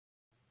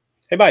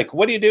Hey, Mike,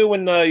 what do you do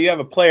when you have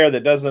a player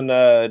that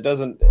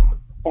doesn't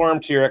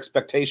perform to your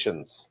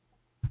expectations?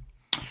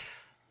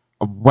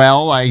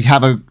 Well, I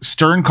have a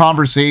stern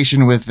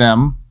conversation with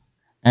them,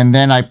 and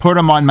then I put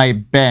them on my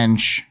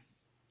bench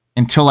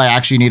until I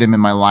actually need them in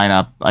my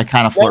lineup. I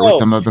kind of flirt with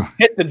them.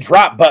 Hit the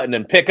drop button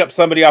and pick up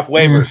somebody off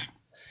waiver.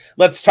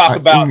 Let's talk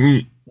about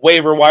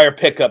waiver wire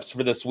pickups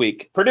for this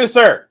week.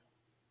 Producer.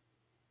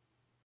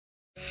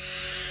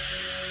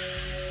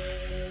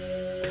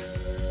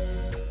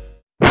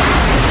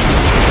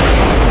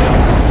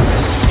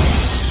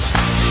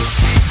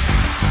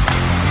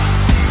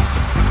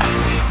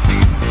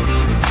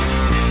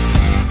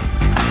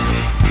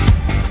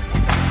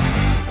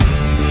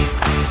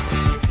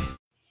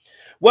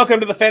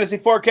 Welcome to the Fantasy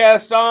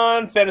Forecast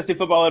on Fantasy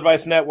Football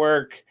Advice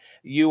Network.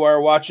 You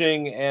are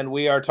watching and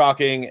we are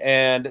talking,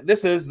 and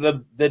this is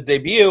the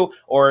debut,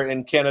 or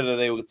in Canada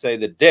they would say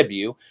the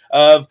debut,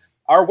 of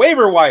our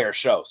waiver wire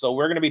show. So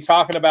we're going to be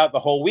talking about the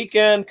whole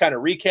weekend, kind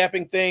of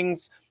recapping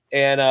things,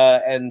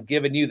 and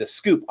giving you the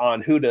scoop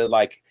on who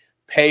to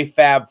pay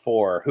fab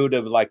for, who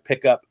to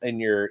pick up in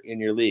your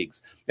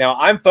leagues. Now,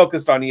 I'm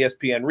focused on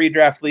ESPN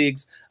redraft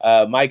leagues.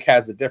 Mike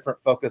has a different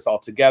focus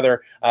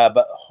altogether,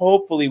 but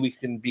hopefully we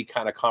can be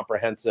kind of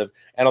comprehensive.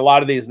 And a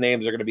lot of these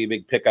names are going to be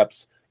big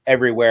pickups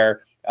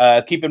everywhere.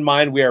 Keep in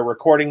mind, we are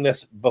recording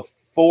this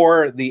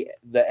before the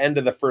end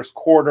of the first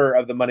quarter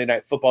of the Monday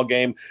Night Football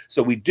game.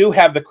 So we do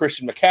have the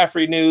Christian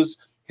McCaffrey news.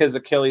 His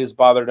Achilles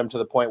bothered him to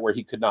the point where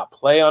he could not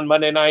play on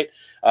Monday night,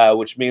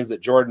 which means that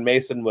Jordan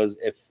Mason was,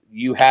 if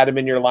you had him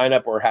in your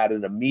lineup or had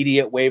an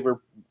immediate waiver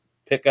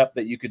pickup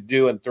that you could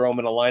do and throw him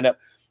in a lineup,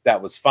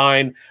 that was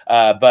fine.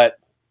 But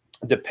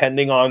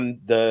depending on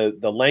the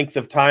length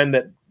of time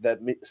that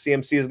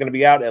CMC is going to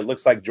be out, it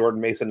looks like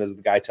Jordan Mason is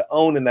the guy to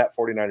own in that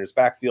 49ers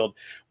backfield.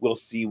 We'll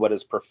see what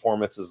his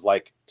performance is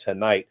like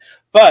tonight.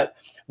 But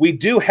we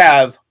do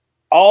have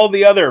all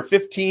the other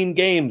 15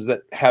 games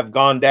that have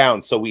gone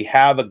down, so we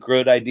have a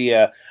good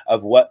idea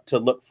of what to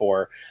look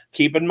for.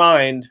 Keep in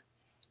mind,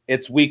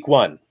 it's week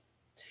one.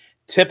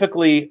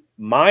 Typically,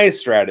 my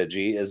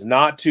strategy is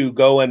not to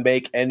go and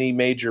make any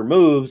major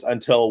moves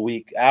until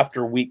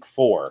after week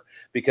 4,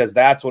 because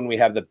that's when we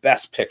have the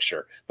best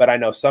picture. But I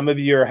know some of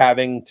you are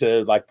having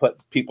to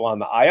put people on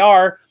the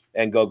IR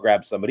and go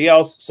grab somebody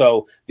else.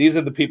 So these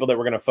are the people that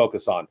we're going to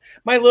focus on.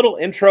 My little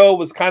intro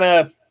was kind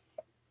of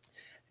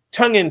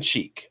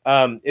tongue-in-cheek.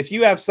 If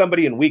you have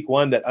somebody in week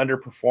 1 that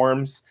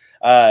underperforms,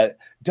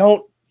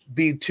 don't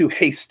be too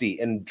hasty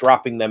in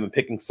dropping them and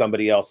picking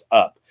somebody else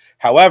up.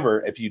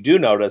 However, if you do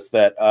notice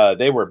that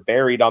they were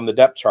buried on the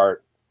depth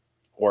chart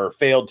or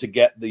failed to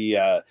get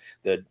the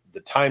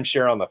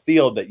timeshare on the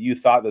field that you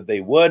thought that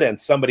they would, and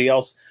somebody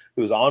else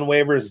who's on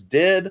waivers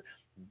did,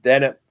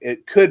 then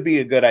it could be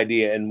a good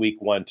idea in week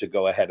 1 to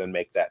go ahead and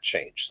make that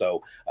change.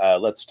 So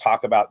let's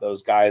talk about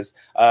those guys.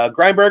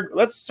 Greinberg,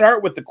 let's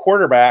start with the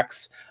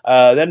quarterbacks,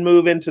 then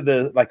move into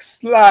the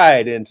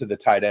slide into the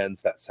tight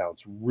ends. That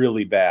sounds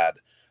really bad.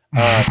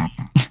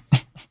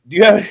 Do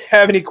you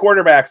have any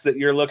quarterbacks that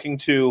you're looking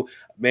to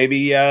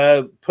maybe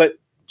put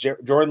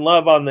Jordan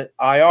Love on the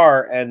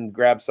IR and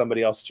grab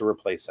somebody else to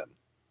replace him?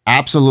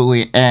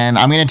 Absolutely. And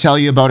I'm going to tell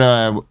you about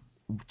a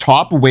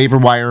top waiver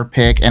wire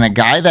pick and a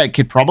guy that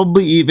could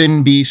probably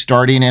even be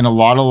starting in a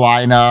lot of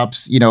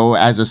lineups,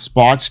 as a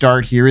spot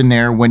start here and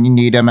there when you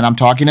need him. And I'm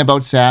talking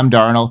about Sam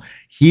Darnold.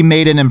 He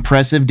made an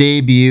impressive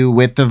debut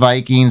with the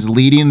Vikings,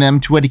 leading them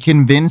to a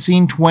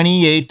convincing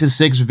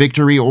 28-6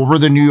 victory over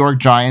the New York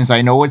Giants.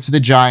 I know it's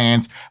the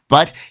Giants,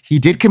 but he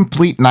did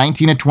complete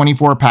 19 of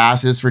 24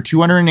 passes for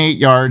 208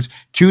 yards,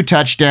 2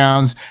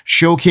 touchdowns,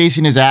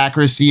 showcasing his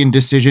accuracy and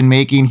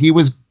decision-making.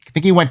 I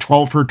think he went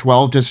 12 for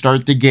 12 to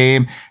start the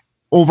game,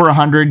 over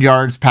 100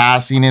 yards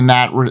passing in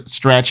that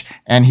stretch.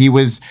 And he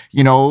was,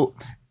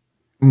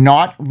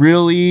 not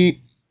really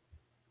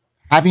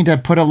having to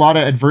put a lot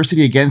of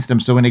adversity against him.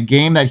 So in a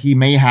game that he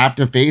may have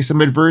to face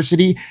some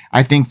adversity,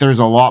 I think there's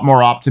a lot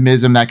more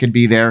optimism that could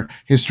be there.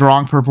 His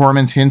strong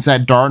performance hints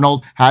that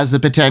Darnold has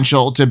the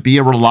potential to be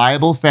a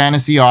reliable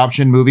fantasy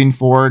option moving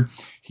forward.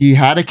 He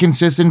had a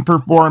consistent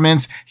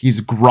performance.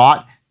 He's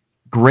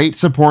great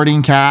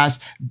supporting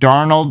cast.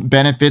 Darnold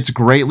benefits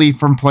greatly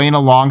from playing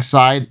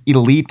alongside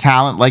elite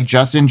talent like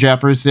Justin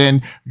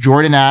Jefferson,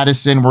 Jordan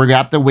Addison. We're going to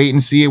have to wait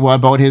and see what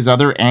about his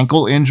other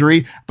ankle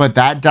injury, but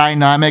that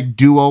dynamic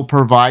duo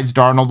provides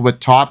Darnold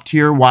with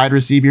top-tier wide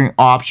receiving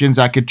options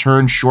that could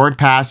turn short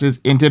passes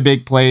into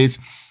big plays.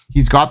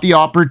 He's got the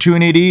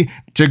opportunity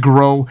to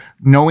grow,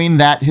 knowing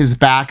that his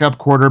backup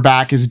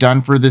quarterback is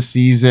done for the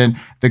season.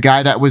 The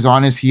guy that was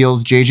on his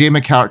heels, J.J.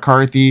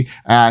 McCarthy.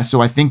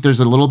 So I think there's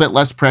a little bit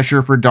less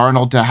pressure for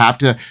Darnold to have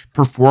to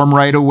perform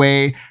right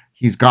away.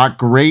 He's got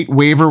great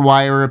waiver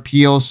wire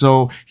appeal,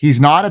 so he's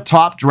not a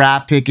top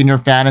draft pick in your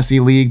fantasy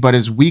league, but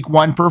his week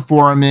 1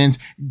 performance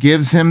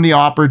gives him the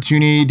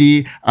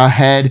opportunity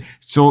ahead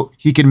so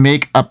he can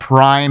make a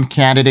prime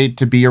candidate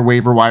to be your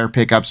waiver wire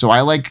pickup. So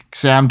I like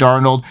Sam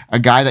Darnold, a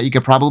guy that you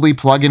could probably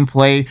plug and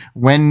play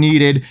when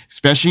needed,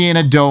 especially in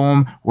a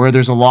dome where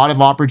there's a lot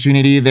of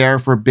opportunity there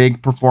for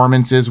big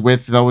performances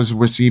with those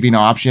receiving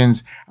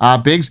options.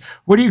 Biggs,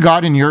 what do you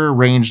got in your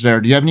range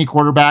there? Do you have any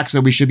quarterbacks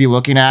that we should be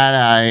looking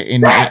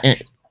at?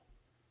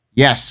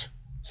 Yes.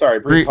 Sorry,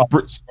 Breece Hall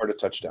scored a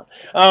touchdown.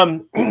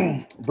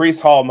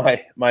 Breece Hall,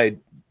 my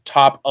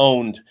top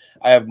owned.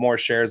 I have more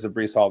shares of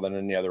Breece Hall than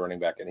any other running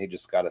back, and he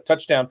just got a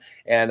touchdown.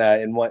 And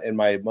in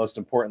my most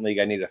important league,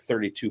 I need a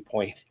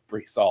 32-point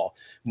Breece Hall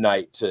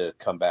night to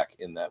come back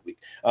in that week.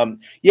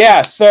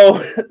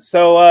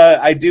 So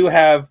I do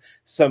have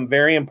some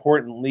very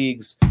important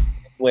leagues in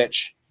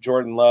which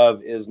Jordan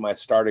Love is my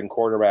starting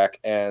quarterback,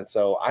 and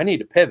so I need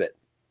to pivot.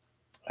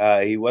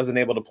 He wasn't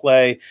able to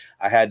play.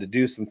 I had to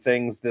do some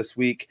things this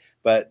week,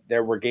 but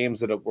there were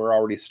games that were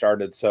already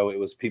started, so it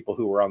was people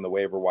who were on the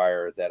waiver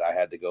wire that I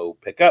had to go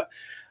pick up.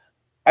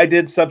 I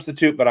did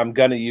substitute, but I'm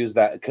going to use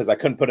that because I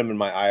couldn't put him in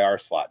my IR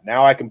slot.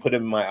 Now I can put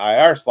him in my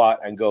IR slot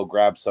and go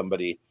grab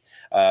somebody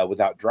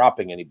without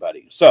dropping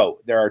anybody. So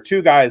there are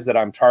 2 guys that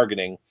I'm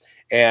targeting,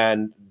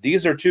 and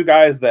these are 2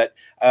 guys that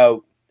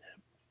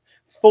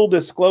full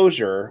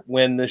disclosure,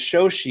 when the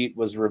show sheet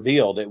was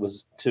revealed, it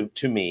was to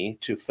me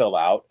to fill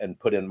out and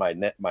put in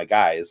my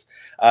guys.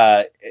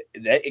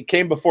 It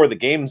came before the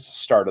games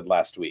started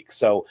last week.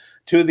 So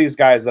 2 of these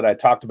guys that I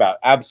talked about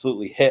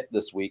absolutely hit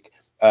this week.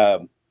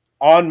 In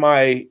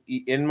my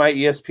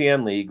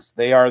ESPN leagues,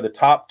 they are the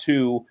top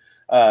 2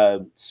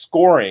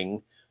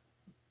 scoring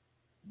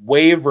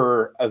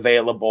waiver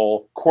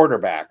available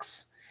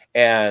quarterbacks,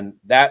 and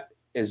that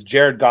is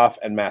Jared Goff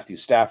and Matthew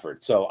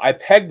Stafford. So I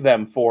pegged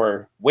them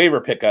for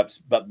waiver pickups,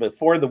 but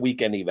before the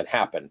weekend even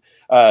happened.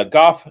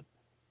 Goff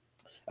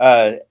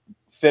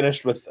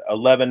finished with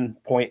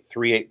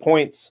 11.38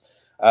 points.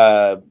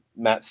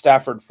 Matt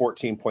Stafford,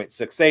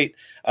 14.68.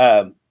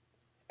 And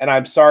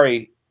I'm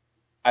sorry,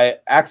 I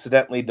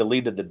accidentally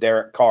deleted the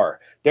Derek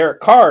Carr. Derek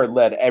Carr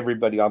led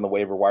everybody on the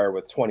waiver wire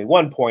with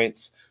 21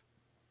 points.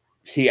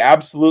 He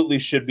absolutely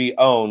should be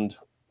owned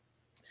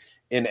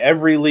in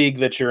every league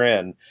that you're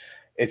in.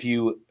 If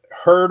you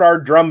heard our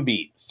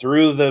drumbeat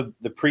through the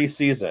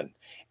preseason,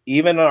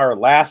 even our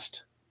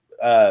last,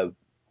 what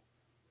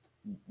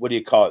do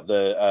you call it?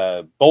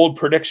 The bold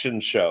prediction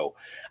show,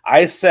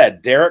 I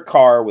said Derek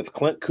Carr with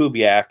Clint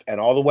Kubiak and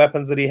all the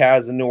weapons that he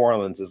has in New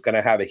Orleans is going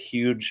to have a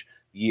huge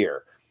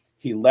year.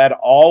 He led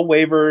all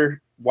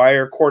waiver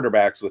wire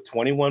quarterbacks with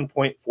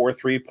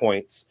 21.43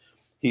 points.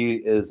 He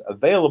is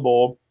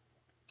available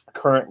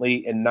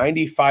currently in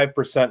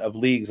 95% of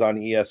leagues on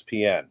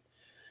ESPN.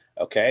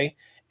 Okay.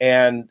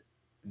 And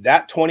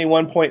that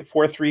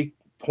 21.43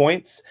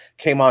 points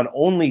came on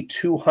only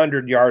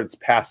 200 yards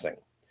passing.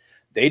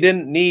 They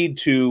didn't need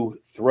to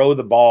throw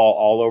the ball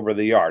all over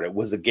the yard. It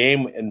was a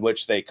game in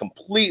which they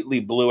completely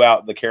blew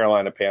out the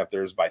Carolina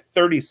Panthers by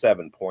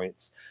 37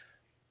 points.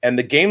 And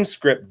the game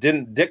script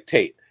didn't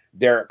dictate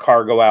Derek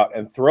Carr go out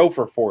and throw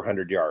for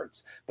 400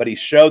 yards. But he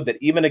showed that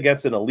even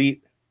against an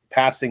elite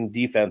passing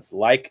defense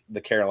like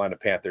the Carolina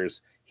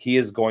Panthers, he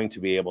is going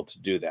to be able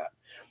to do that.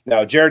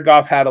 Now, Jared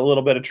Goff had a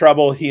little bit of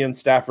trouble. He and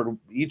Stafford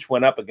each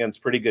went up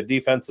against pretty good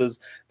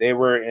defenses. They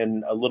were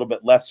in a little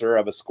bit lesser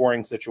of a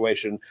scoring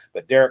situation,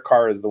 but Derek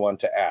Carr is the one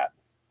to add.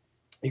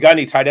 You got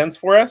any tight ends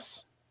for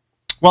us?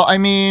 Well, I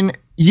mean,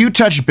 you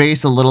touched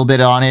base a little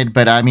bit on it,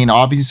 but I mean,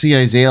 obviously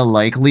Isaiah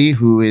Likely,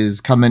 who is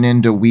coming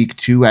into week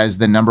 2 as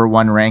the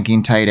 #1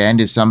 ranking tight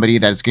end, is somebody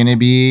that's going to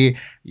be,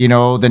 the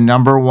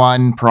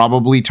 #1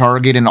 probably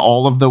target in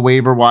all of the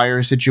waiver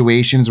wire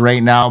situations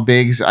right now,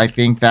 Biggs. I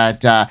think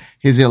that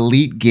his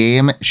elite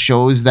game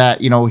shows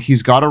that,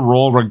 he's got a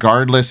role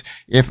regardless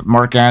if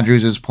Mark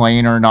Andrews is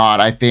playing or not.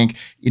 I think,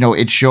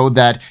 it showed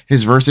that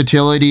his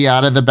versatility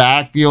out of the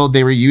backfield,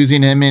 they were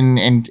using him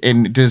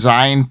in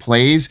design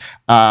plays,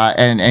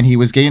 and he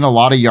was getting a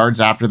lot of yards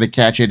after the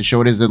catch. It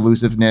showed his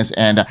elusiveness,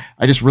 and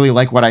I just really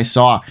like what I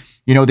saw.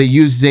 They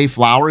used Zay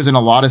Flowers in a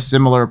lot of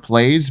similar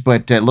plays,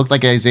 but it looked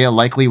like Isaiah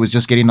Likely was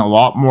just getting a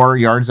lot more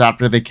yards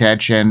after the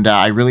catch, and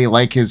I really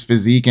like his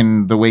physique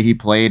and the way he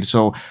played.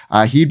 So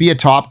he'd be a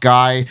top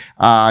guy.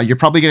 You're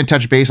probably going to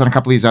touch base on a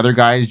couple of these other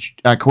guys.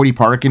 Cody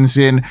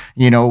Parkinson,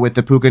 with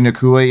the Puka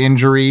Nacua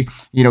injury,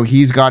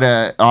 he's got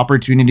an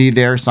opportunity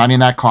there, signing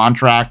that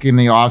contract in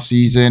the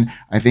offseason.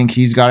 I think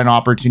he's got an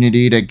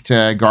opportunity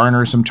to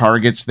garner some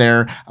targets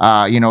there.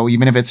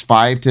 Even if it's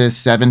 5 to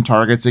 7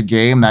 targets a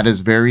game, that is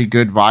very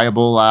good,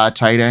 viable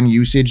tight end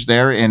usage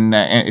there, and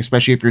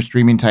especially if you're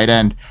streaming tight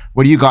end.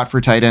 What do you got for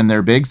tight end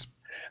there, Biggs?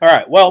 All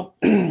right. Well,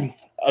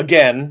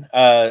 again,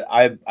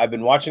 I've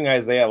been watching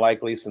Isaiah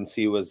Likely since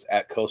he was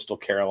at Coastal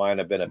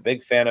Carolina. Been a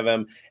big fan of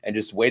him, and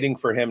just waiting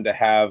for him to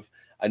have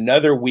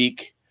another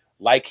week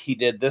like he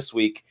did this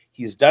week.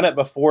 He's done it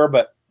before,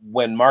 but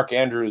when Mark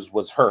Andrews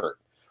was hurt.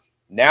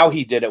 Now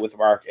he did it with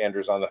Mark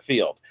Andrews on the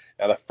field.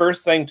 Now, the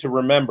first thing to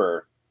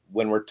remember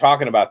when we're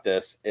talking about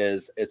this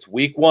is it's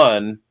week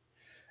 1.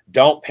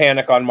 Don't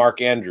panic on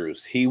Mark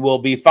Andrews. He will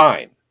be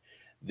fine.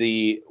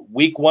 The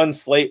week 1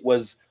 slate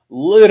was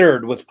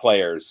littered with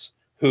players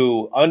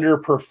who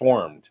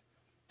underperformed,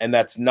 and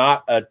that's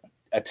not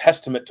a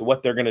testament to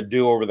what they're going to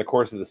do over the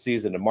course of the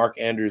season. And Mark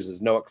Andrews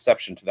is no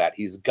exception to that.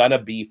 He's going to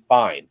be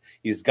fine.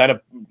 He's going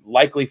to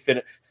likely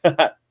finish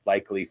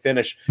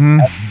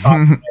as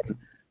top 10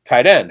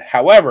 tight end.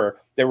 However,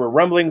 there were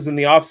rumblings in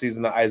the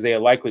offseason that Isaiah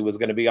Likely was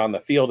going to be on the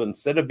field.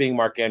 Instead of being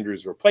Mark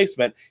Andrews'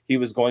 replacement, he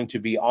was going to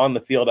be on the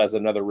field as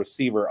another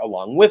receiver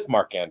along with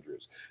Mark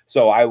Andrews.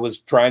 So I was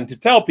trying to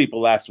tell people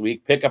last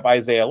week, pick up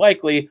Isaiah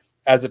Likely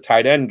as a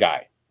tight end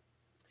guy.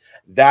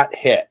 That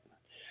hit.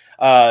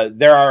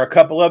 There are a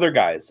couple other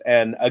guys.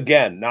 And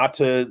again, not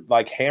to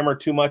like hammer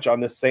too much on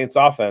this Saints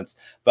offense,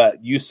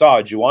 but you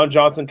saw Juwan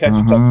Johnson catch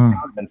a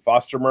touchdown and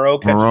Foster Moreau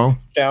catch a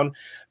touchdown.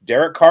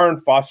 Derek Carr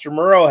and Foster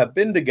Moreau have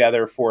been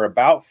together for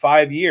about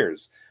 5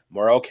 years.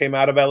 Moreau came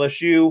out of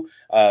LSU.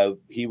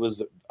 He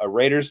was a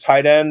Raiders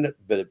tight end,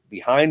 but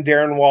behind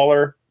Darren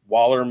Waller.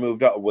 Waller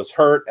moved up, was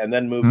hurt, and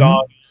then moved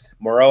on.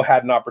 Moreau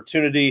had an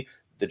opportunity.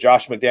 The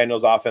Josh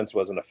McDaniels offense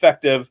wasn't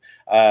effective.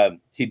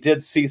 He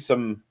did see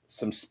some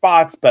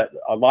spots, but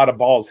a lot of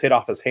balls hit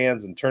off his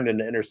hands and turned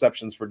into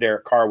interceptions for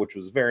Derek Carr, which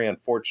was very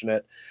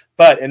unfortunate.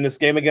 But in this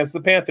game against the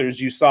Panthers,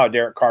 you saw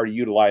Derek Carr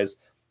utilize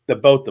the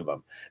both of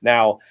them.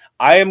 Now,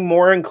 I am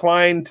more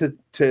inclined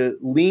to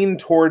lean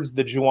towards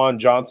the Juwan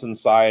Johnson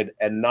side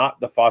and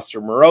not the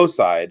Foster Moreau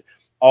side,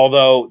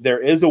 although there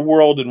is a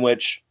world in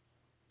which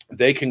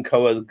they can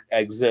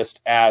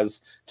coexist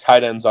as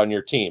tight ends on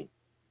your team.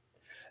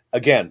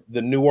 Again,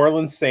 the New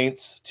Orleans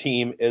Saints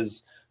team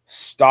is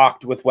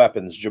stocked with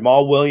weapons.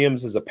 Jamal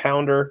Williams is a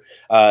pounder.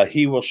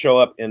 He will show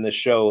up in the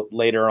show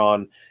later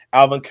on.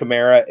 Alvin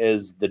Kamara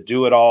is the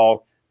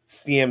do-it-all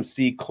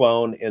CMC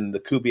clone in the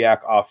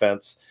Kubiak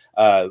offense.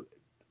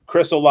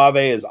 Chris Olave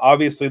is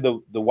obviously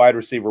the wide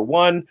receiver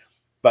 1,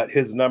 but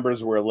his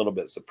numbers were a little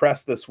bit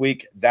suppressed this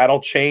week. That'll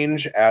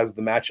change as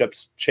the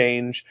matchups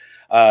change.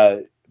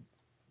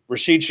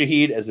 Rashid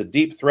Shaheed is a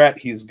deep threat.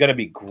 He's going to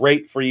be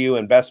great for you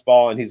in best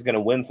ball, and he's going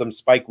to win some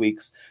spike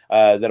weeks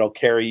that'll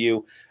carry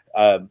you.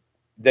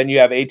 Then you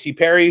have A.T.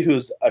 Perry,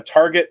 who's a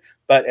target,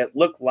 but it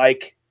looked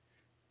like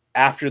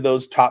after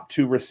those top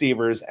 2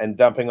 receivers and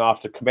dumping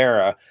off to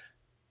Kamara,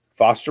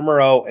 Foster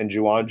Moreau and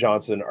Juwan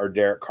Johnson are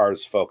Derek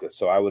Carr's focus,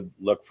 so I would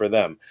look for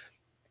them.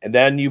 And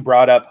then you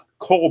brought up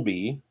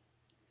Colby,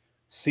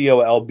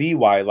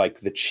 C-O-L-B-Y, like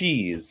the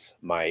cheese,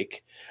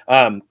 Mike.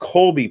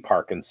 Colby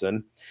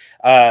Parkinson.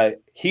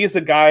 He's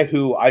a guy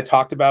who I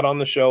talked about on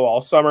the show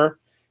all summer.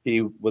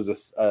 He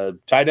was a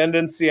tight end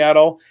in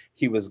Seattle.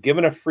 He was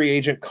given a free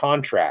agent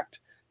contract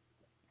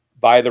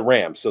by the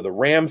Rams. So the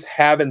Rams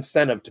have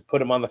incentive to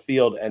put him on the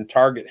field and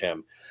target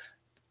him.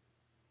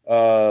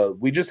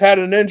 We just had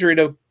an injury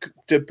to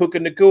Puka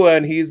Nacua,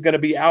 and he's going to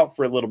be out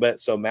for a little bit.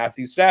 So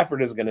Matthew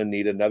Stafford is going to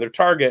need another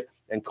target.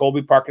 And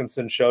Colby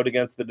Parkinson showed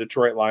against the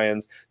Detroit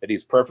Lions that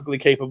he's perfectly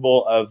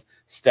capable of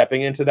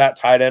stepping into that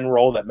tight end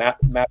role that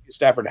Matthew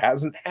Stafford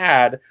hasn't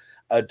had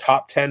a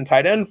top 10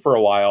 tight end for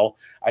a while.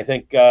 I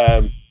think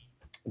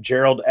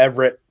Gerald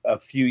Everett a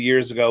few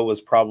years ago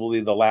was probably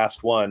the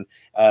last one,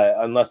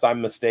 unless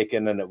I'm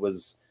mistaken, and it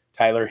was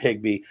Tyler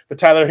Higbee. But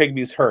Tyler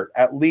Higbee's hurt,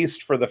 at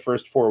least for the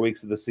first 4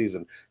 weeks of the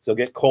season. So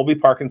get Colby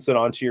Parkinson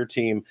onto your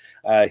team.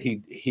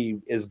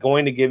 He is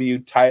going to give you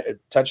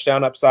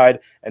touchdown upside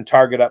and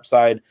target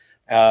upside,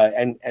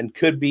 and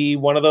could be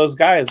one of those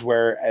guys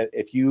where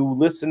if you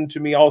listened to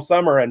me all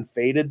summer and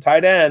faded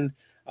tight end,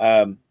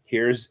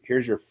 here's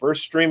your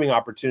first streaming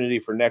opportunity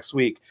for next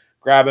week.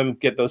 Grab him,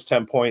 get those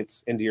 10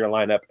 points into your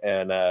lineup,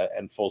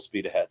 and full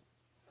speed ahead.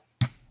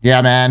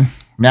 Yeah, man.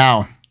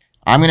 Now,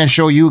 I'm going to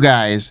show you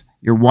guys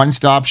your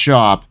one-stop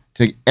shop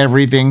to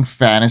everything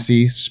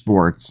fantasy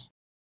sports.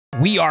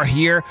 We are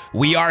here.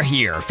 We are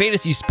here.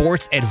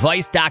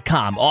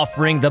 FantasySportsAdvice.com,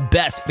 offering the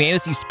best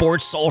fantasy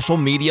sports social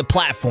media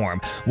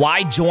platform.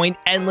 Why join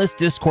endless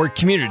Discord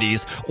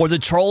communities or the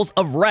trolls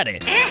of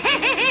Reddit?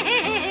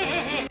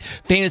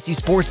 Fantasy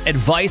Sports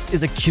Advice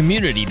is a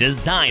community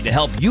designed to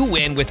help you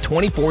win with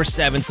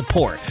 24/7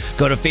 support.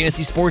 Go to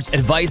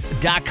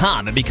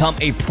FantasySportsAdvice.com and become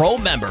a pro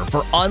member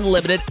for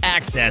unlimited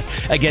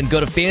access. Again, go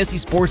to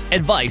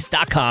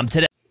FantasySportsAdvice.com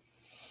today.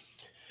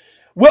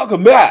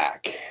 Welcome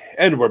back,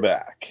 and we're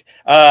back.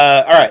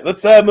 All right,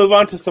 let's move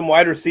on to some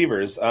wide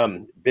receivers.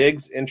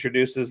 Biggs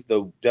introduces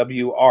the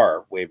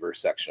WR waiver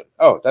section.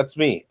 Oh, that's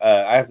me.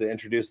 I have to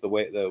introduce the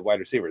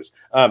wide receivers.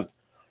 All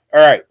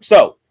right,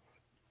 so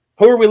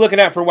who are we looking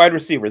at for wide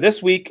receiver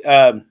this week?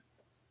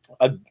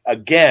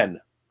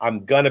 Again,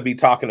 I'm going to be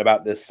talking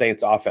about this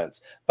Saints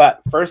offense.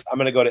 But first, I'm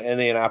going to go to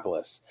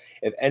Indianapolis.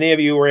 If any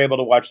of you were able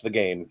to watch the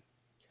game,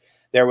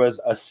 there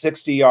was a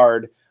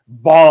 60-yard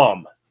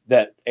bomb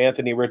that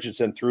Anthony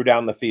Richardson threw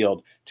down the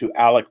field to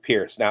Alec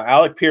Pierce. Now,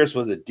 Alec Pierce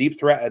was a deep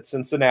threat at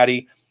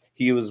Cincinnati.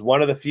 He was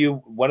one of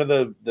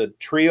the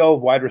trio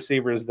of wide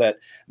receivers that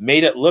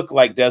made it look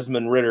like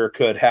Desmond Ridder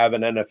could have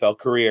an NFL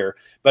career,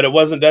 but it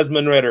wasn't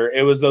Desmond Ridder.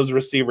 It was those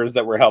receivers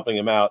that were helping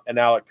him out, and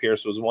Alec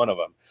Pierce was one of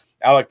them.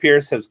 Alec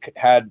Pierce has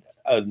had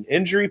an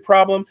injury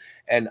problem,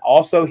 and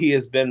also he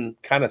has been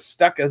kind of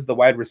stuck as the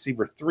wide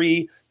receiver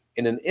 3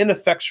 in an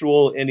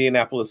ineffectual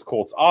Indianapolis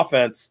Colts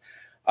offense,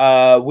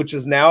 which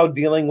is now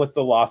dealing with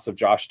the loss of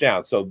Josh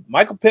Downs. So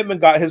Michael Pittman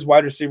got his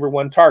wide receiver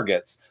 1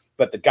 targets,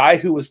 but the guy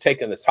who was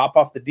taking the top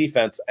off the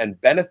defense and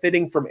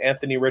benefiting from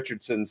Anthony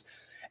Richardson's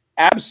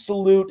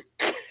absolute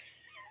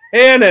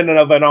cannon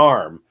of an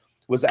arm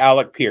was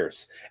Alec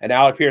Pierce. And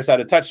Alec Pierce had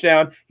a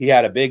touchdown. He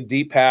had a big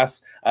deep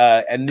pass.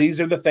 And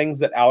these are the things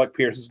that Alec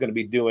Pierce is going to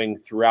be doing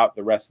throughout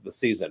the rest of the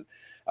season,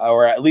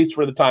 or at least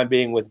for the time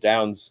being with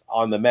Downs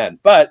on the mend.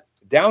 But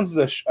Downs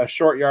is a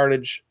short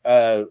yardage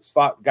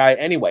slot guy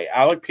anyway.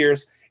 Alec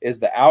Pierce is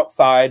the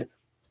outside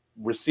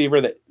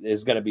receiver that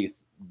is going to be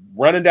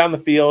running down the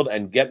field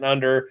and getting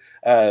under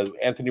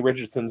Anthony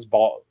Richardson's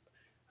ball,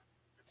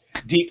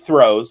 deep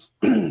throws.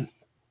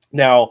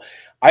 Now,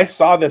 I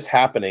saw this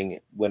happening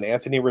when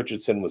Anthony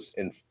Richardson was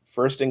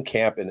first in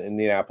camp in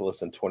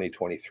Indianapolis in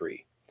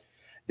 2023.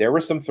 There were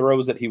some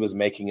throws that he was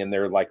making in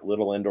their like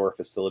little indoor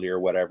facility or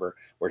whatever,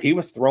 where he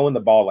was throwing the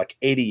ball like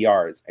 80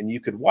 yards. And you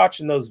could watch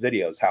in those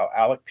videos how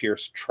Alec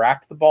Pierce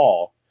tracked the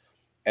ball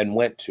and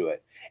went to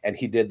it. And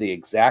he did the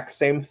exact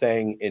same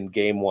thing in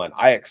game 1.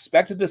 I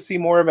expected to see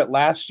more of it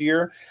last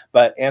year,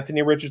 but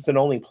Anthony Richardson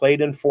only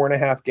played in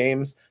 4.5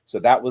 games. So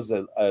that was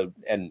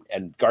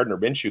and Gardner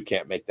Minshew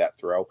can't make that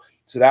throw.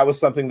 So that was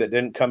something that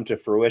didn't come to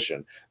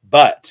fruition.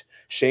 But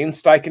Shane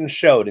Steichen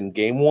showed in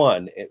game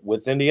 1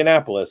 with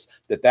Indianapolis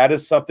that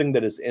is something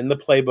that is in the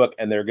playbook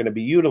and they're going to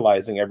be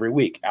utilizing every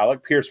week.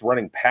 Alec Pierce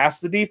running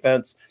past the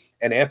defense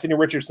and Anthony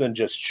Richardson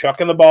just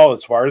chucking the ball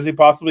as far as he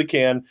possibly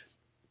can,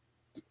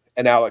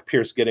 and Alec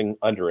Pierce getting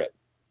under it.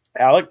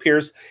 Alec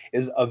Pierce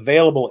is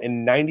available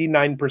in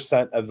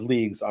 99% of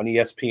leagues on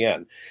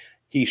ESPN.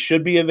 He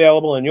should be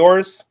available in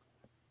yours.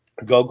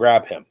 Go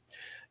grab him.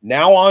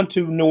 Now on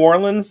to New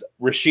Orleans,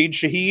 Rashid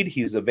Shaheed.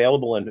 He's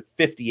available in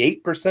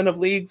 58% of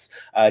leagues.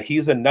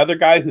 He's another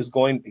guy he's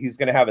going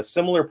to have a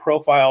similar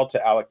profile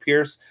to Alec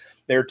Pierce.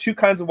 There are 2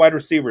 kinds of wide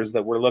receivers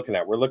that we're looking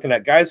at. We're looking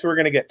at guys who are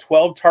going to get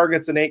 12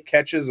 targets and 8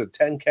 catches or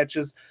 10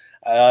 catches.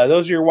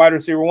 Those are your wide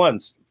receiver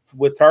 1s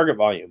with target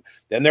volume.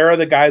 Then there are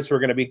the guys who are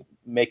going to be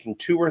making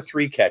 2 or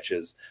 3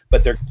 catches,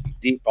 but they're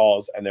deep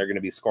balls and they're going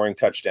to be scoring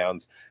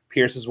touchdowns.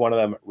 Pierce is one of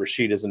them.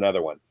 Rashid is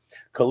another one.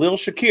 Khalil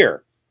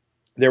Shakir.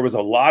 There was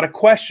a lot of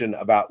question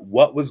about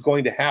what was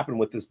going to happen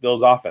with this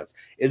Bills offense.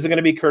 Is it going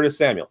to be Curtis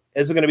Samuel?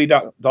 Is it going to be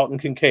Dalton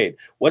Kincaid?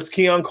 What's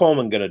Keon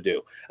Coleman going to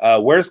do?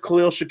 Where's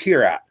Khalil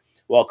Shakir at?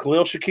 Well,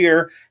 Khalil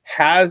Shakir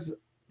has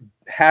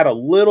had a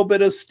little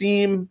bit of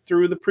steam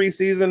through the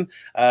preseason.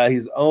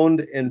 He's owned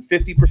in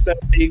 50%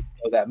 of leagues,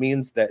 so that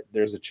means that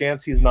there's a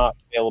chance he's not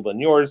available in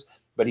yours,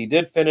 but he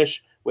did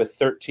finish with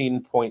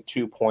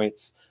 13.2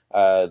 points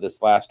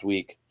this last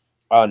week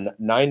on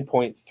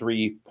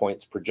 9.3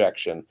 points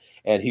projection,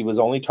 and he was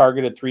only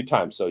targeted 3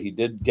 times, so he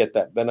did get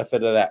that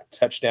benefit of that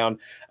touchdown,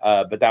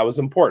 but that was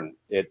important.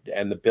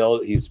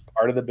 He's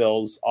part of the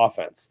Bills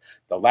offense.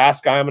 The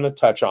last guy I'm going to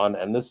touch on,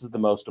 and this is the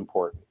most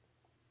important.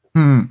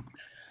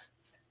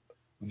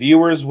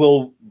 Viewers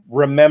will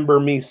remember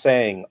me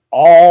saying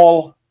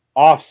all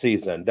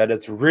offseason that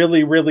it's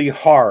really, really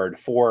hard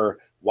for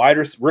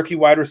rookie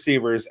wide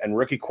receivers and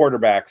rookie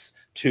quarterbacks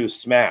to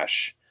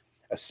smash,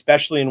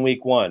 especially in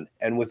week 1.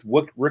 And with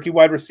rookie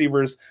wide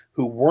receivers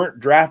who weren't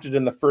drafted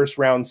in the first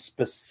round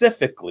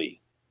specifically,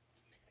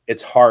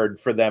 it's hard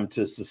for them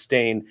to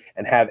sustain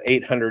and have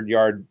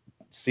 800-yard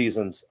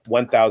seasons,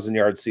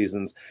 1,000-yard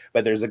seasons.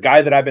 But there's a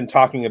guy that I've been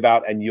talking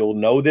about, and you'll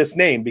know this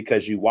name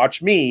because you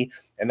watch me,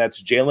 and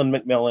that's Jalen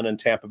McMillan in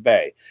Tampa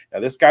Bay. Now,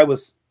 this guy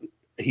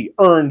he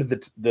earned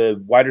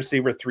the wide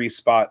receiver 3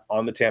 spot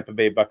on the Tampa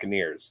Bay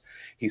Buccaneers.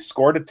 He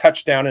scored a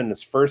touchdown in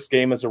his first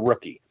game as a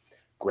rookie.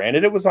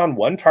 Granted, it was on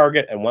 1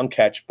 target and 1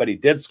 catch, but he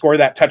did score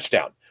that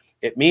touchdown.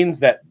 It means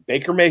that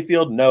Baker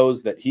Mayfield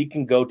knows that he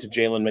can go to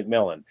Jalen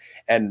McMillan,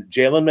 and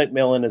Jalen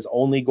McMillan is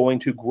only going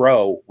to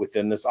grow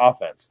within this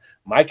offense.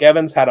 Mike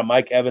Evans had a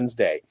Mike Evans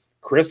day.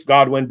 Chris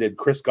Godwin did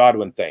Chris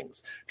Godwin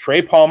things.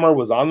 Trey Palmer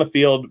was on the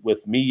field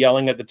with me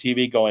yelling at the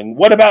TV going,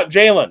 "What about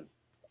Jalen?"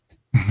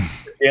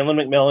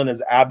 Jalen McMillan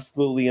is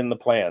absolutely in the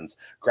plans.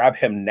 Grab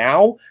him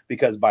now,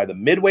 because by the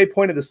midway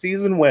point of the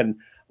season, when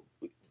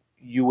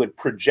you would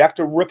project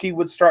a rookie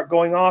would start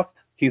going off,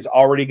 he's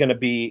already going to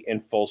be in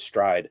full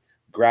stride.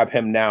 Grab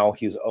him now.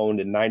 He's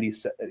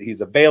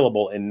he's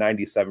available in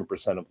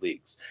 97% of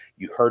leagues.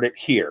 You heard it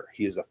here.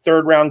 He's a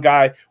 3rd-round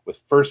guy with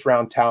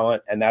 1st-round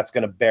talent, and that's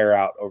going to bear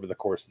out over the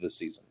course of the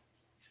season.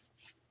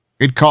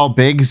 Good call,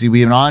 Biggs. We've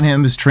been on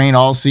him as train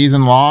all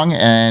season long,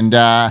 and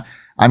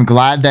I'm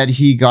glad that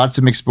he got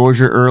some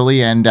exposure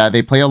early, and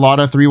they play a lot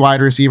of 3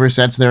 wide receiver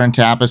sets there in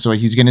Tampa, so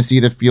he's going to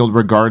see the field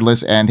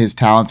regardless, and his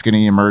talent's going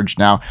to emerge.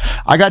 Now,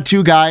 I got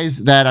 2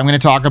 guys that I'm going to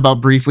talk about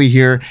briefly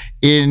here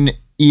in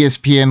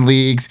ESPN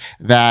leagues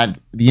that,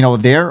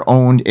 they're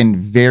owned in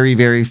very,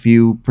 very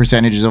few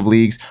percentages of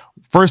leagues.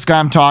 First guy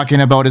I'm talking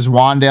about is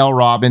Wan'Dale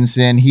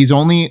Robinson. He's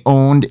only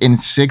owned in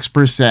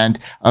 6%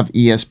 of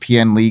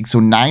ESPN leagues, so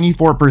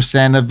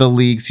 94% of the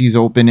leagues he's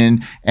open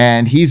in,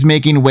 and he's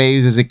making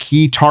waves as a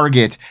key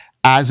target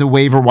as a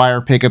waiver wire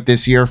pickup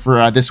this year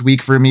for this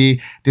week for me.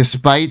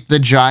 Despite the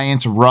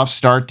Giants' rough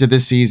start to the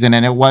season,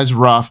 and it was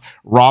rough,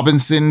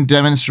 Robinson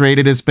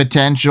demonstrated his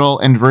potential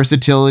and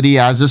versatility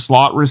as a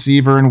slot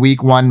receiver in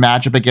week 1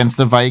 matchup against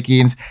the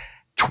Vikings.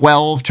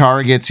 12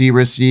 targets he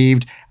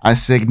received, a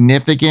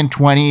significant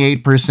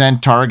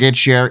 28% target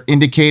share,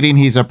 indicating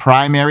he's a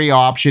primary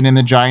option in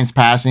the Giants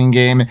passing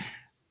game.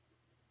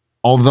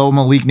 Although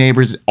Malik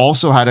Neighbors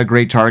also had a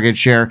great target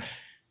share,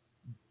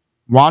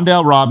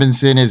 Wan'Dale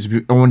Robinson is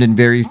owned in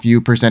very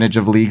few percentage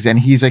of leagues, and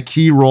he's a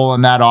key role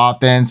in that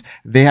offense.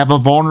 They have a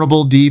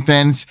vulnerable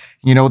defense.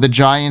 The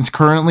Giants'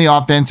 currently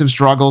offensive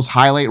struggles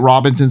highlight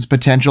Robinson's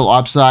potential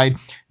upside.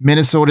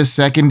 Minnesota's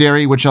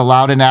secondary, which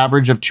allowed an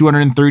average of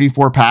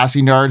 234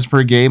 passing yards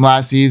per game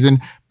last season,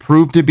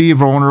 proved to be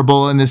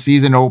vulnerable in the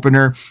season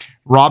opener.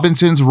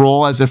 Robinson's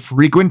role as a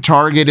frequent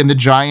target in the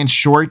Giants'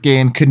 short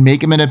game could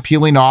make him an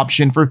appealing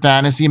option for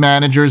fantasy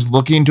managers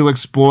looking to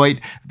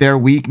exploit their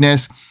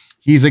weakness.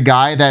 He's a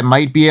guy that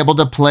might be able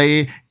to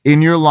play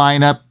in your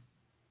lineup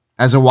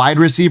as a wide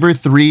receiver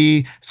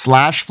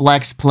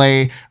 3/flex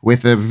play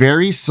with a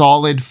very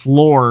solid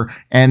floor.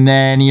 And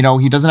then,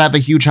 he doesn't have a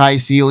huge high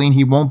ceiling.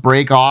 He won't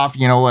break off,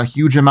 a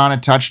huge amount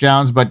of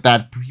touchdowns, but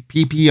that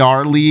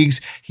PPR leagues,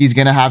 he's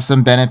going to have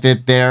some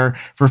benefit there.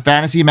 For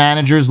fantasy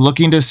managers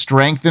looking to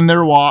strengthen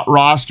their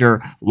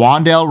roster,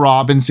 Wan'Dale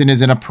Robinson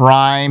is in a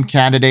prime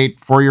candidate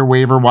for your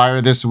waiver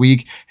wire this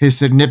week. His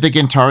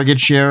significant target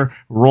share,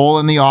 role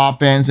in the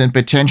offense, and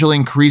potential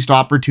increased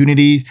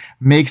opportunities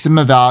makes him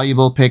a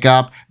valuable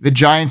pickup. The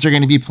Giants are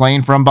going to be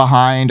playing from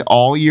behind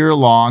all year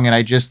long, and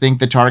I just think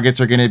the targets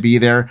are going to be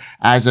there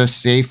as a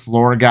safe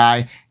floor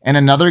guy. And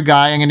another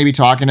guy I'm going to be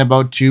talking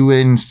about too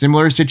in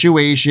similar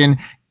situation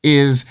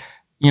is,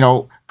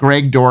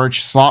 Greg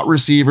Dortch, slot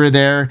receiver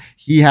there.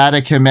 He had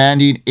a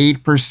commanding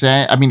 8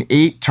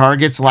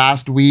 targets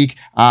last week,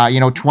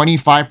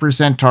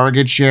 25%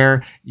 target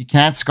share. You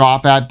can't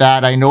scoff at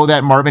that. I know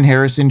that Marvin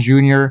Harrison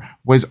Jr.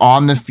 was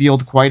on the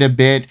field quite a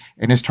bit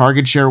and his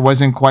target share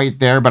wasn't quite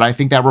there, but I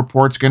think that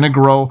report's going to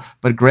grow.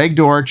 But Greg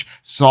Dortch,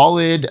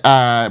 solid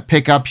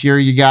pickup here,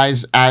 you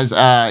guys, as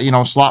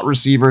slot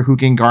receiver who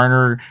can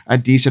garner a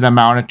decent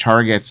amount of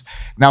targets.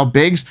 Now,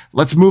 Biggs,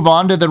 let's move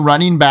on to the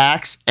running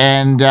backs.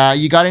 And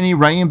you got any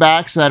running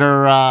backs that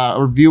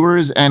our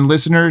viewers and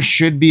listeners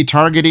should be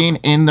targeting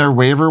in their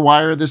waiver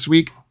wire this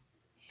week?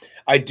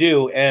 I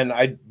do,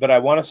 but I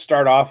want to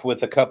start off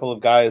with a couple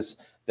of guys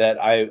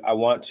that I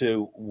want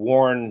to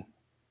warn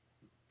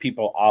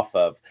people off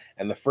of.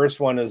 And the first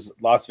one is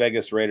Las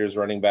Vegas Raiders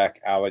running back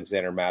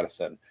Alexander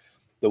Mattison.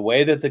 The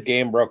way that the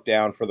game broke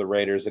down for the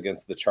Raiders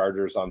against the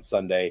Chargers on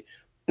Sunday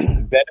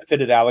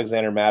benefited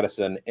Alexander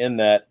Mattison in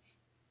that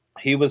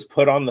he was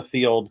put on the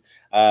field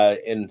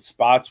in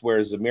spots where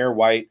Zamir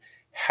White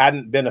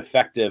hadn't been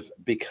effective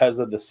because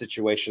of the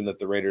situation that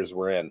the Raiders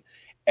were in.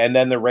 And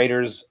then the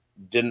Raiders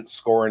didn't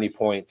score any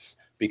points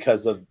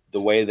because of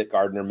the way that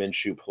Gardner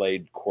Minshew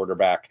played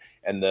quarterback,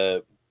 and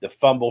the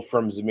fumble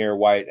from Zamir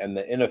White and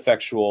the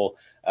ineffectual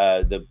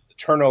the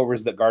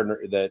turnovers that Gardner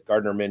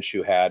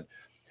Minshew had.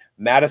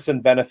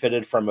 Madison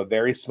benefited from a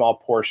very small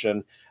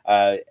portion,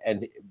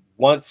 and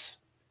once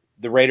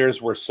the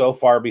Raiders were so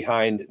far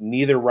behind,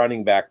 neither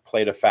running back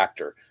played a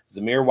factor.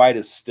 Zamir White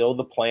is still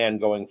the plan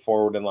going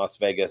forward in Las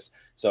Vegas,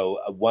 so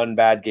one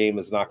bad game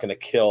is not going to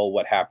kill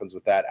what happens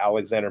with that.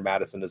 Alexander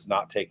Mattison is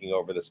not taking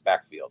over this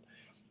backfield.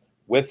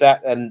 With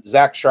that, and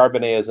Zach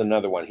Charbonnet is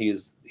another one. He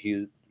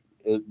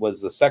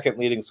was the second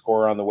leading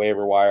scorer on the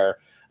waiver wire.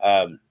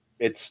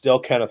 It's still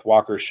Kenneth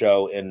Walker's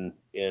show in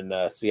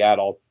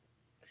Seattle.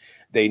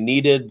 They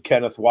needed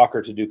Kenneth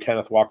Walker to do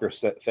Kenneth Walker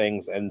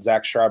things, and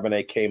Zach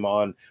Charbonnet came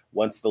on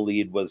once the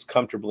lead was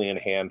comfortably in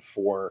hand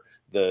for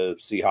the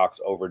Seahawks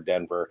over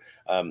Denver,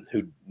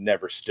 who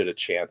never stood a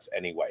chance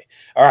anyway.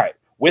 All right,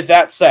 with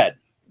that said,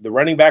 the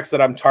running backs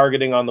that I'm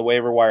targeting on the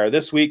waiver wire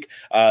this week,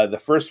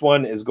 the first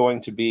one is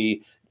going to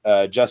be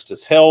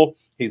Justice Hill.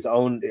 He's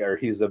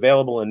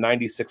available in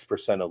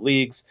 96% of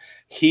leagues.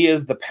 He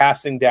is the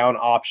passing down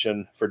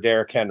option for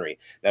Derrick Henry.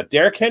 Now,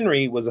 Derrick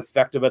Henry was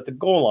effective at the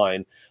goal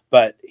line,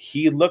 but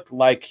he looked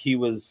like he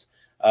was,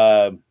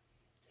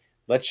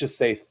 let's just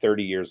say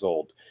 30 years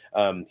old.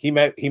 He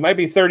might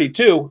be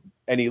 32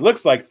 and he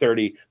looks like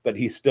 30, but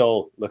he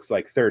still looks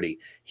like 30.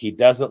 He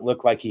doesn't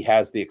look like he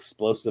has the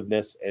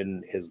explosiveness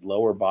in his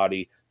lower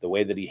body the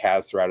way that he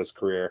has throughout his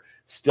career.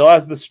 Still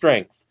has the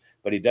strength,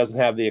 but he doesn't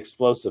have the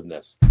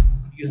explosiveness.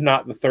 He's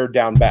not the third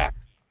down back.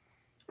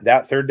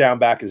 That third down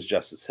back is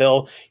Justice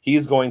Hill.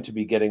 He's going to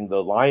be getting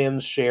the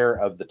lion's share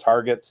of the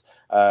targets.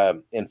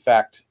 In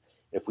fact,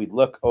 if we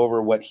look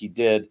over what he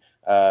did,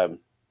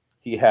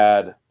 he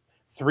had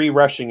 3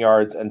 rushing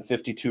yards and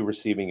 52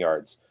 receiving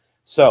yards.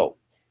 So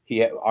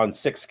on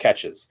 6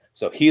 catches.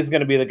 So he's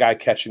going to be the guy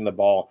catching the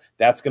ball.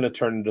 That's going to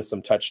turn into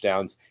some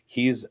touchdowns.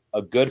 He's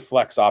a good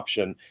flex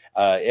option.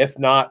 If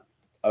not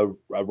a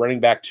running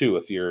back too,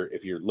 if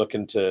you're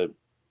looking to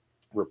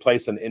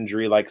replace an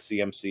injury like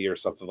CMC or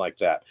something like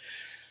that.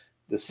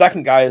 The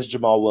second guy is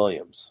Jamal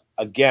Williams.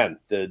 Again,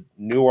 the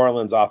New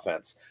Orleans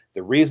offense.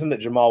 The reason that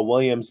Jamal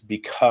Williams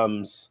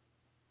becomes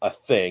a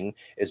thing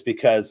is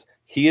because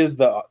he is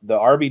the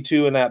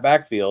RB2 in that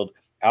backfield.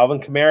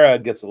 Alvin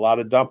Kamara gets a lot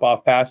of dump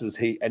off passes.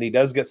 He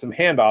does get some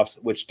handoffs,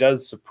 which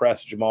does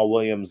suppress Jamal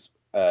Williams'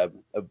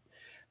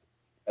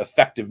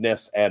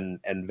 effectiveness and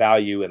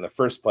value in the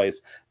first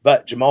place.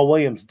 But Jamal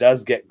Williams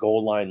does get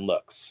goal line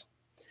looks.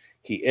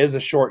 He is a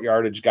short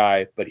yardage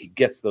guy, but he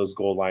gets those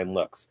goal line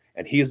looks,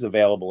 and he's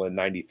available in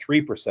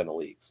 93% of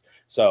leagues.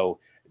 So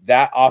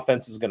that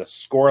offense is going to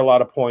score a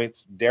lot of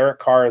points. Derek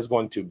Carr is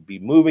going to be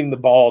moving the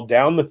ball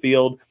down the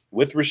field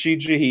with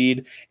Rashid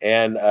Shaheed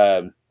and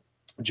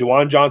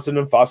Juwan Johnson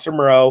and Foster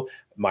Moreau,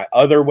 my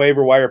other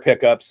waiver wire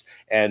pickups,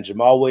 and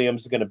Jamal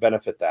Williams is going to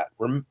benefit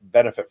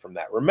from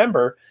that.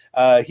 Remember,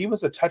 he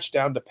was a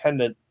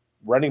touchdown-dependent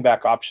running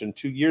back option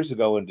 2 years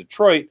ago in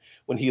Detroit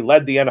when he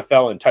led the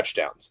NFL in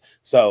touchdowns.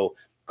 So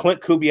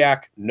Clint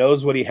Kubiak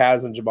knows what he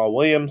has in Jamal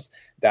Williams.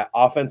 That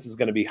offense is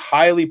going to be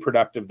highly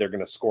productive. They're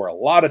going to score a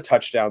lot of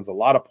touchdowns, a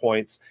lot of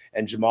points,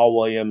 and Jamal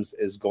Williams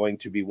is going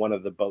to be one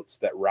of the boats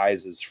that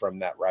rises from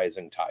that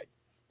rising tide.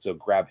 So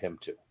grab him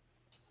too.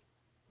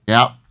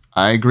 Yeah,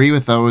 I agree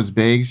with those,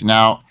 Biggs.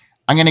 Now,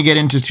 I'm going to get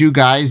into 2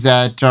 guys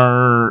that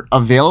are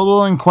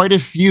available in quite a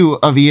few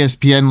of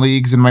ESPN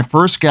leagues. And my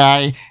first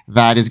guy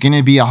that is going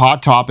to be a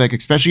hot topic,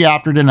 especially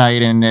after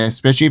tonight, and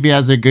especially if he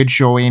has a good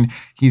showing,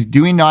 he's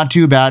doing not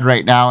too bad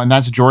right now, and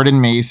that's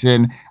Jordan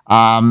Mason.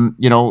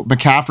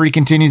 McCaffrey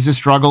continues to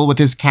struggle with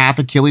his calf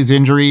Achilles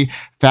injury.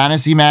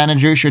 Fantasy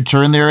managers should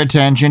turn their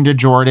attention to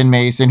Jordan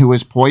Mason, who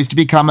is poised to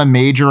become a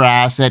major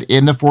asset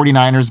in the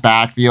 49ers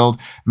backfield.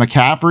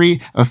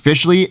 McCaffrey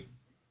officially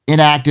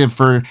inactive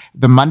for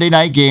the Monday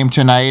night game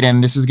tonight,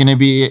 and this is going to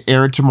be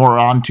aired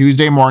tomorrow on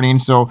Tuesday morning,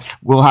 so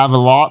we'll have a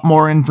lot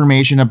more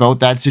information about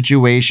that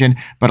situation.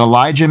 But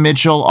Elijah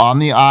Mitchell on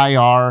the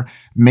IR.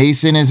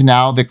 Mason is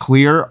now the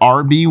clear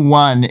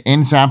RB1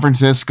 in San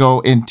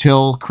Francisco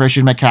until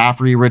Christian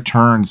McCaffrey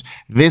returns.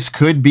 This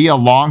could be a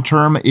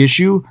long-term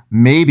issue.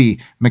 Maybe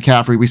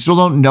McCaffrey. We still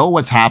don't know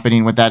what's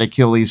happening with that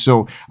Achilles.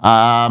 So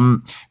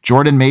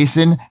Jordan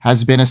Mason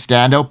has been a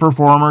standout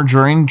performer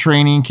during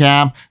training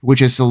camp,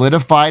 which has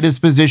solidified his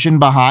position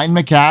behind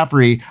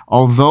McCaffrey.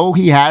 Although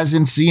he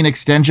hasn't seen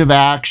extensive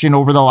action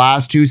over the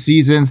last 2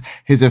 seasons,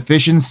 his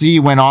efficiency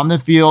when on the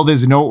field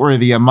is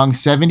noteworthy. Among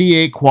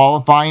 78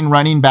 qualifying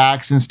running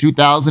backs since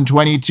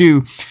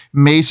 2022,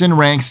 Mason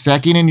ranks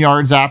 2nd in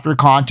yards after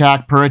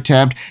contact per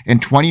attempt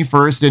and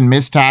 21st in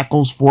missed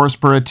tackles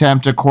forced per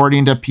attempt,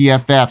 according to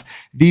PFF.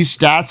 These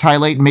stats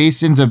highlight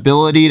Mason's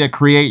ability to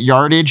create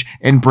yardage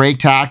and break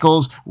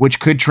tackles, which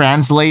could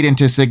translate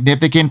into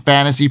significant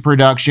fantasy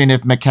production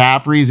if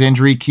McCaffrey's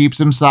injury keeps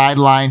him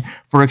sidelined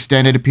for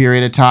extended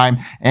period of time.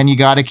 And you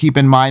got to keep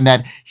in mind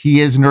that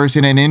he is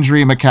nursing an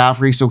injury,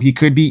 McCaffrey, so he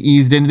could be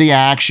eased into the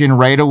action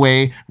right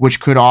away, which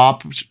could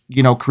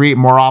create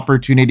more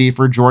opportunity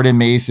for Jordan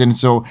Mason.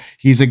 So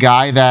he's a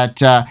guy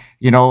that,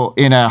 in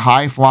a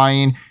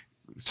high-flying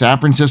San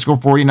Francisco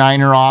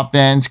 49er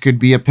offense could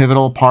be a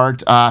pivotal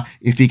part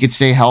if he could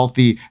stay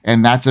healthy,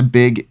 and that's a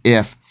big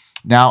if.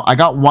 Now, I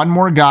got one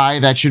more guy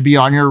that should be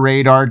on your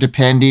radar,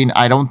 depending.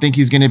 I don't think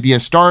he's going to be a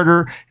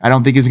starter. I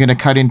don't think he's going to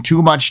cut in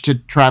too much to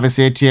Travis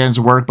Etienne's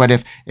work, but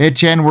if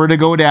Etienne were to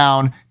go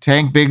down,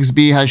 Tank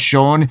Bigsby has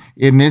shown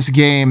in this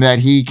game that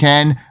he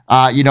can,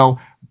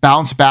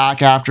 bounce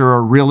back after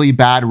a really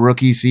bad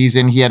rookie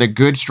season. He had a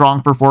good,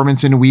 strong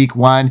performance in week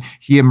 1.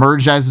 He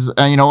emerged as,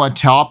 a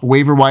top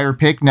waiver wire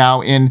pick now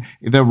in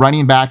the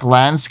running back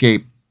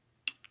landscape.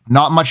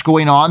 Not much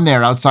going on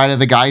there outside of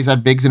the guys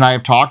that Biggs and I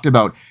have talked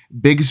about.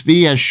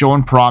 Bigsby has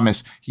shown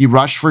promise. He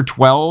rushed for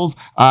 12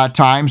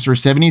 times for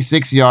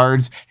 76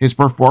 yards. His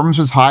performance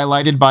was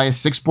highlighted by a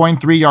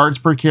 6.3 yards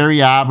per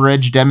carry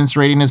average,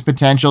 demonstrating his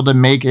potential to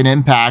make an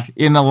impact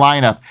in the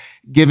lineup.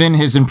 Given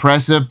his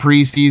impressive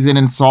preseason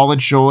and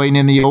solid showing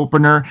in the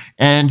opener,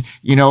 and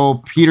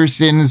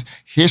Peterson's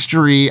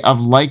history of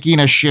liking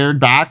a shared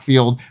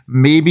backfield,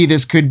 maybe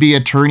this could be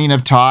a turning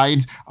of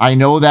tides. I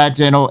know that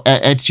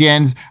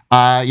Etienne's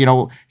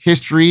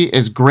history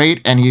is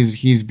great, and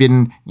he's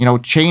been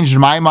changed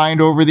my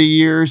mind over the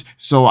years.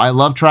 So I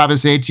love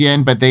Travis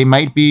Etienne, but they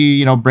might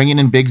be bringing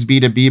in Bigsby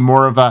to be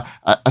more of a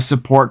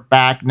support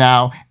back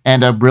now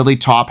and a really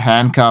top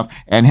handcuff,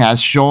 and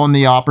has shown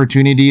the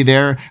opportunity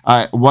there.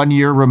 1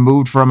 year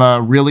removed from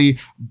a really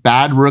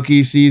bad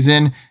rookie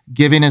season,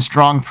 given a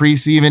strong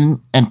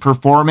preseason and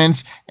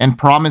performance and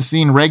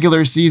promising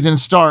regular season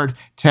start,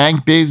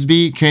 Tank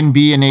Bigsby can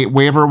be a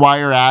waiver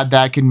wire ad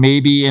that can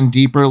maybe in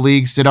deeper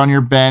leagues sit on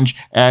your bench.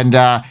 And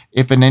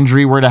if an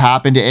injury were to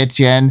happen to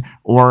Etienne,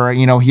 or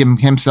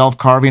himself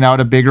carving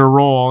out a bigger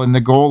role in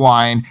the goal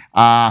line,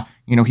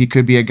 he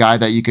could be a guy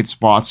that you could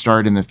spot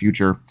start in the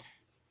future.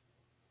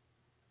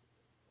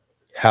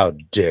 How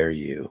dare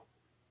you?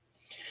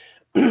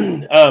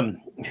 Yeah,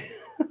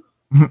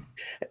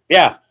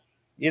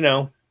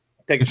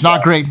 it's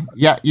not great.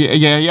 Yeah,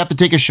 you have to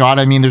take a shot.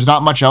 I mean, there's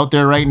not much out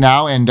there right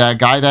now, and a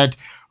guy that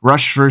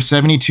rushed for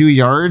 72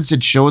 yards,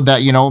 it showed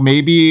that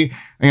maybe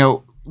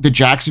the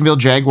Jacksonville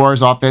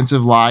Jaguars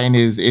offensive line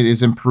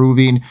is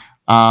improving.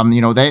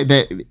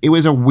 It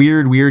was a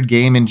weird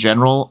game in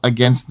general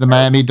against the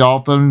Miami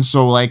Dolphins.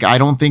 So like, I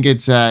don't think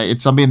it's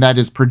something that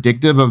is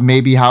predictive of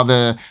maybe how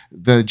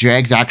the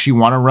Jags actually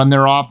want to run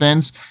their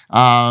offense.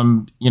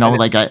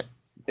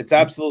 It's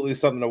absolutely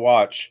something to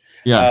watch.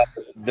 Yeah.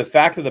 The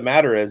fact of the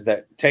matter is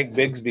that Tank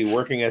Bigsby,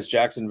 working as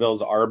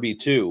Jacksonville's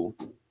RB2,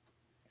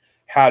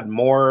 had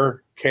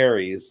more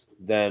carries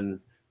than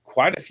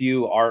quite a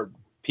few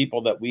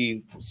people that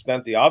we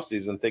spent the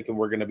offseason thinking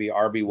we're going to be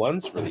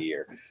RB1s for the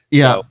year.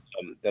 Yeah. So,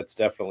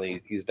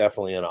 he's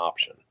definitely an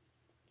option.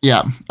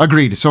 Yeah,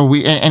 agreed. So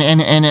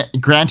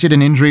granted,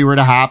 an injury were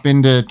to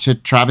happen to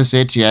Travis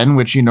Etienne,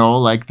 which,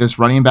 like this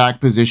running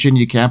back position,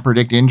 you can't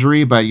predict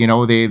injury, but,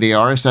 they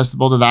are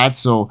accessible to that.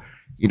 So,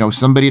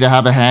 somebody to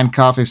have a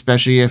handcuff,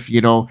 especially if,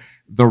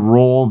 the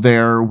role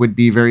there would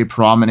be very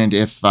prominent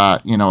if,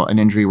 an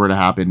injury were to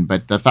happen.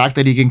 But the fact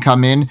that he can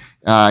come in,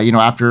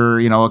 after,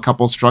 a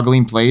couple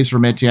struggling plays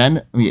from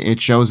Etienne,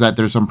 it shows that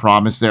there's some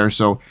promise there.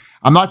 So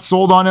I'm not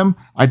sold on him.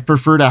 I'd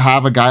prefer to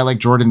have a guy like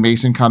Jordan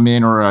Mason come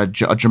in, or a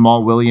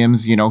Jamal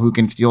Williams, who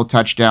can steal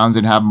touchdowns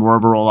and have more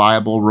of a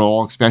reliable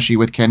role, especially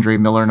with Kendre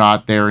Miller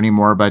not there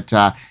anymore. But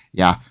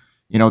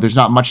there's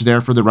not much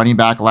there for the running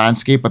back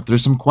landscape, but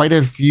there's quite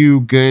a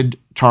few good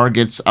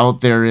targets out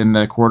there in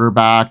the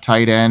quarterback,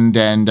 tight end,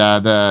 and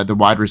the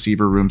wide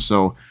receiver room.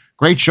 So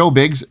great show,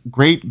 Biggs.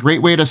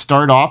 Great way to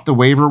start off the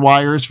waiver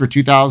wires for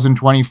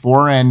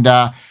 2024. And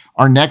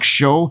our next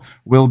show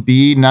will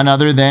be none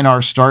other than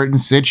our start and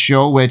sit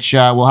show, which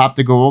we'll have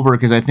to go over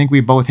because I think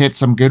we both hit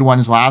some good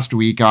ones last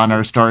week on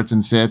our starts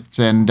and sits.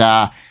 And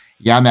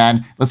yeah,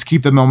 man, let's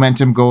keep the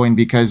momentum going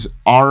because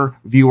our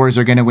viewers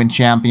are going to win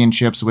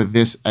championships with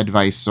this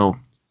advice. So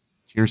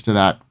cheers to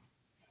that.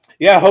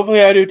 Yeah,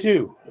 hopefully I do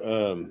too.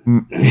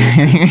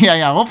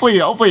 Yeah.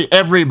 Hopefully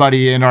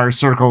everybody in our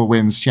circle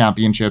wins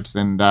championships.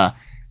 And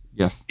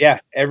yes. Yeah.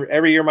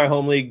 Every year, my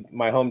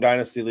home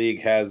dynasty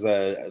league has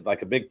a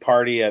big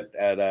party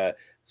at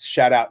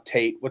shout out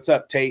Tate. What's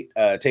up, Tate?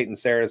 Tate and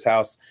Sarah's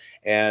house,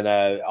 and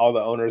all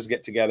the owners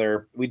get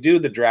together. We do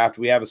the draft.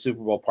 We have a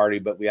Super Bowl party,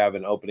 but we have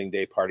an opening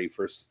day party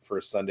for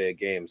Sunday at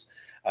games.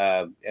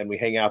 And we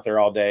hang out there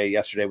all day.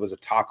 Yesterday was a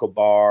taco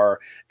bar.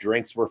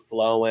 Drinks were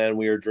flowing.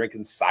 We were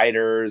drinking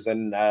ciders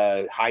and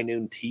high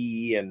noon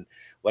tea and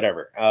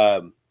whatever.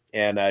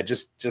 And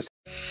just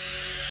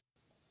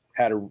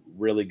had a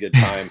really good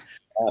time.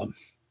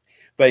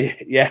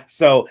 But yeah,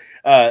 so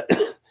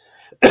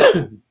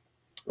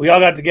we all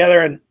got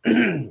together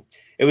and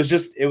it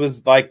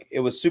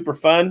was super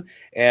fun.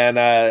 And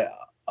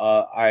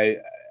I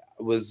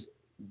was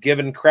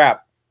given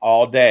crap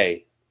all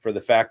day for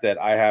the fact that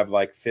I have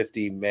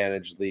 50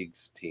 managed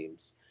leagues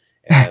teams,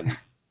 and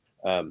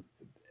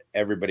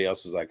everybody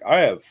else was like,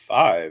 I have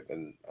 5,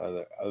 and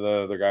the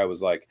other guy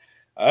was like,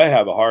 I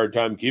have a hard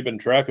time keeping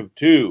track of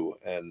 2,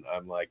 and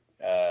I'm like,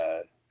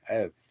 I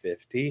have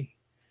 50.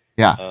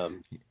 Yeah.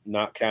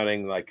 Not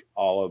counting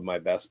all of my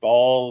best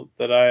ball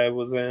that I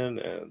was in,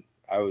 and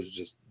I was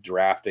just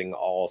drafting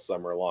all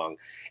summer long.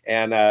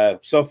 And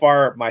so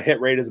far my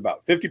hit rate is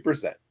about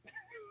 50%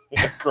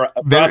 across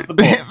the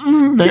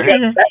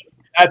board.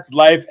 That's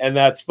life and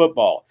that's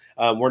football.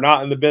 We're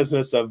not in the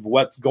business of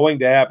what's going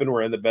to happen.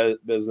 We're in the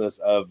business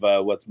of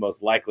what's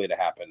most likely to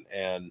happen.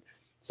 And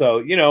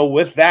so,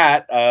 with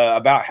that,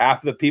 about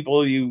half the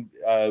people you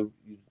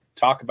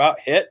talk about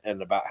hit,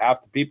 and about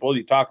half the people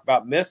you talk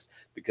about miss,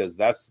 because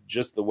that's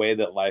just the way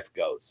that life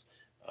goes.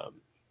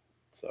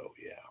 So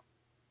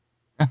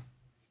yeah.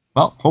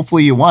 Well,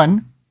 hopefully you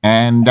won,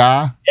 and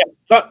about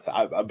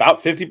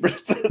 50%.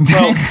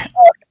 So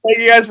thank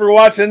you guys for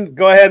watching.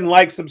 Go ahead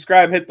and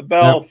subscribe, hit the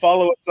bell,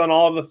 follow us on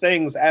all the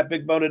things at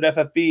Big Boned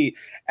FFB,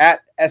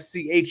 at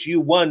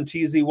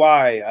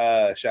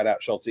SCHU1TZY, shout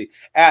out Schultze,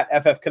 at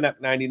FF Connect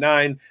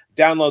 99.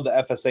 Download the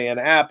FSAN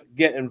app,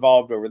 get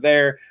involved over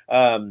there.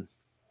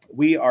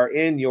 We are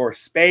in your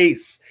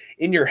space,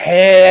 in your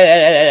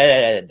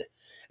head,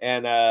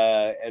 and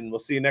we'll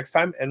see you next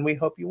time. And we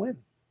hope you win.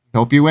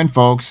 Hope you win,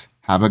 folks.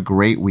 Have a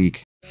great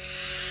week.